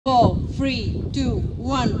3, 2,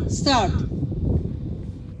 1, start.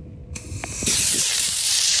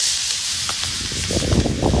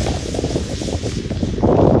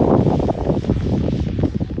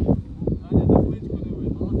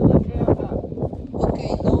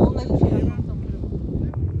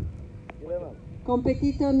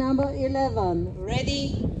 Competitor number 11,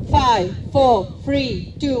 ready, 5, 4,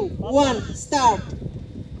 3, 2, 1, start.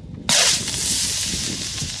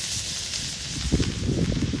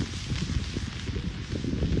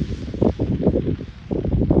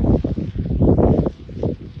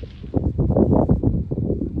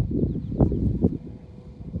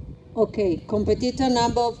 Okay, competitor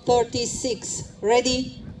number 36,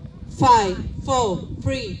 ready, 5, 4,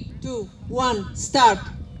 3, 2, 1, start.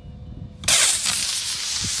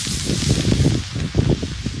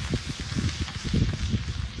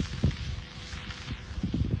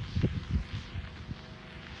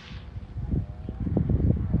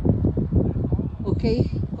 Okay,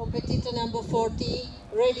 competitor number 40,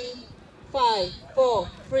 ready, 5, 4,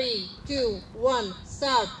 3, 2, 1,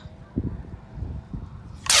 start.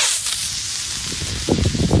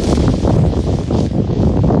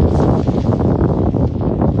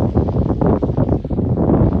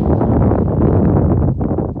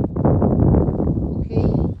 Okay,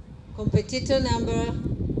 competitor number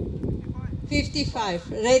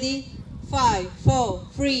 55, ready, 5, 4,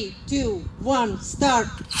 3, 2, 1, start.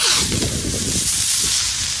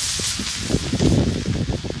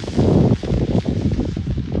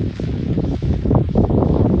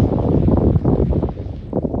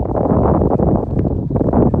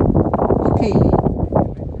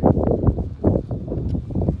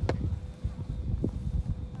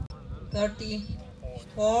 Okay.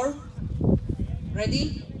 Four.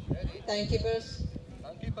 Ready? Timekeepers.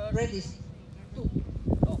 Ready. 2,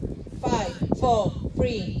 5, 4,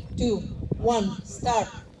 3, 2, 1, start.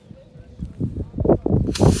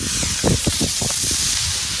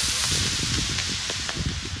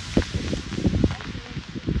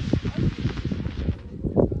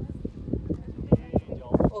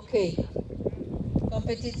 Okay.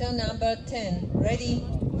 Competitor number 10. Ready?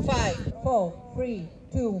 5, 4, 3,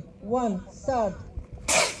 2, 1, start.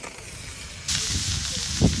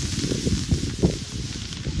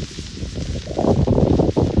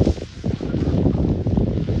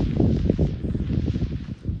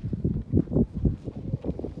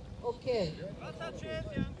 Okay.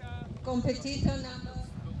 Competitor number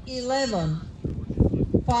 11.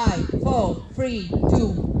 5, 4, 3,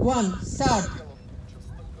 2, 1, start.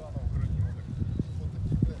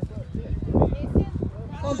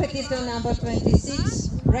 Competitor number 26,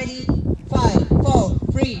 ready, 5, 4,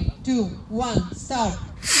 3, 2, 1, start.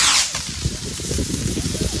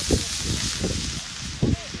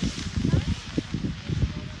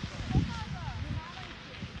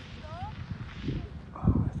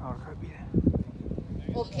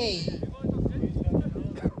 Okay.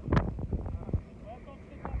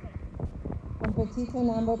 Competitor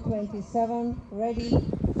number 27, ready,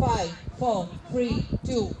 5, 4, 3,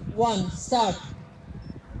 2, 1, start.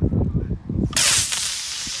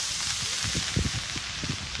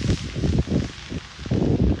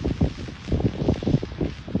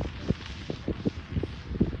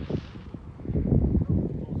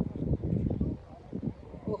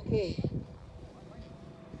 Okay.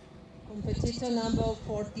 Competitor number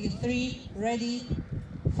 43, ready,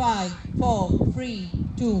 5, 4, 3,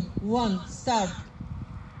 2, 1, start.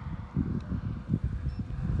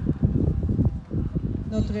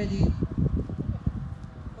 Not ready.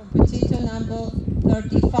 Competitor number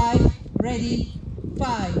 35, ready,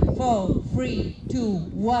 5, 4, 3,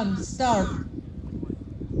 2, 1, start.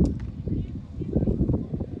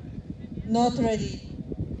 Not ready.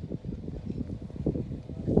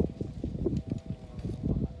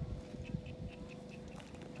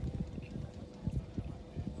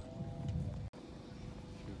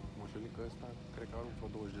 Moșelică ăsta, cred că are vreo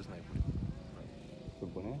 20 de sniperi. Pe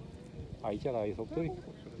bune? Aici la isopturi?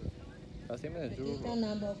 Asta e managerul. Competitor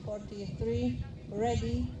number 43,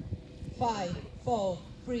 ready, 5, 4,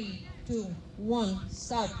 3, 2, 1,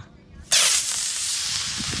 start.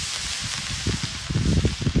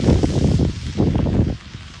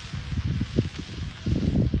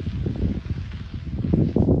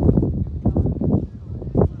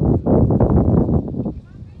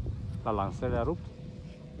 La lansări a rupt?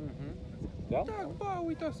 Da? Da, ba,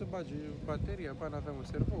 uita să bage bateria, ba, n-aveam un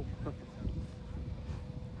servou.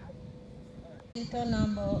 Competitor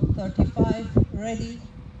number 35, ready,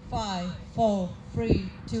 5, 4,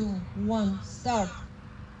 3, 2, 1, start.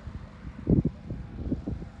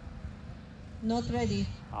 Not ready.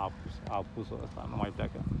 A pus-o ăsta, nu mai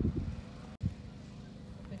pleacă.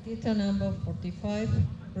 Competitor number 45,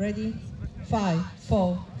 ready? 5,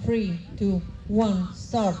 4, 3, 2, 1,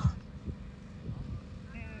 start.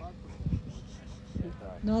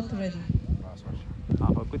 Not ready. Lasă așa.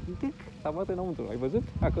 Am făcut un pic, s-a bătut înăuntru. Ai văzut?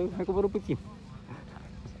 A coborât puțin.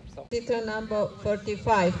 Competitor number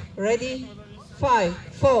 45, ready? 5,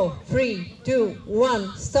 4, 3, 2, 1,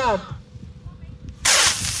 start.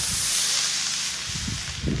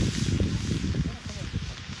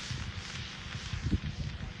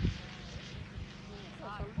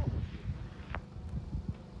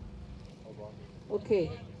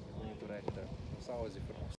 Okay. S-a auzit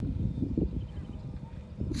frumos.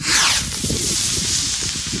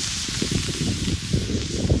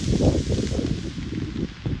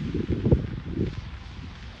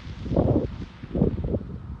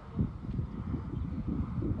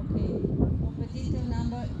 Okay. Competitor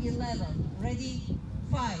number 11, ready?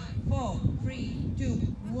 5, 4, 3,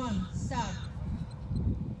 2, 1, start.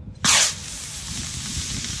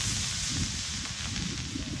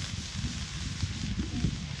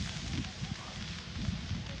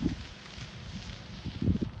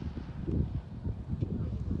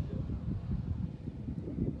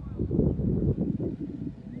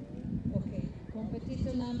 Okay.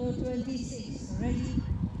 Competitor number 26, ready?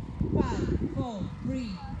 5, 4, 3,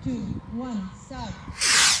 2, 1, start.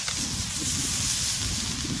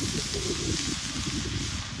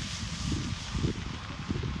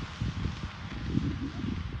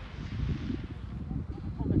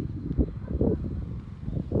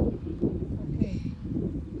 Okay.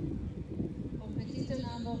 Competitor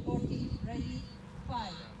number 40, ready?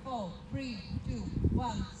 5, 4, 3, 2,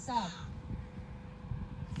 1, start.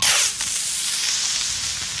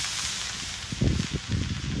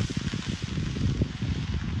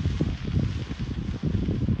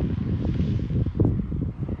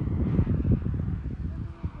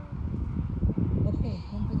 Okay,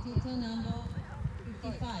 competitor number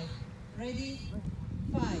 55. Ready?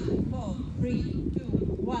 5, 4, 3, 2,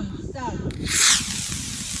 1, start.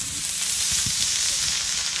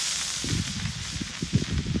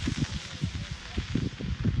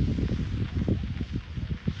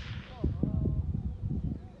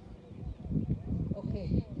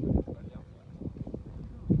 Okay.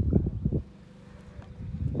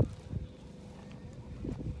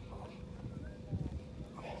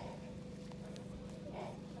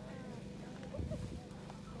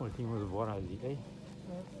 Ultimul zbor al zilei?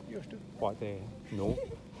 Eu știu. Poate nu.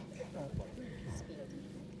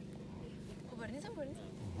 Повернися.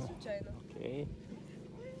 Случайно. Ok.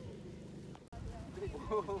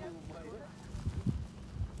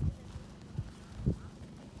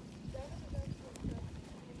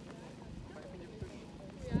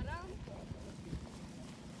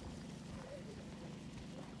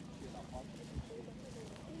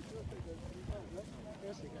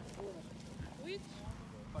 Which?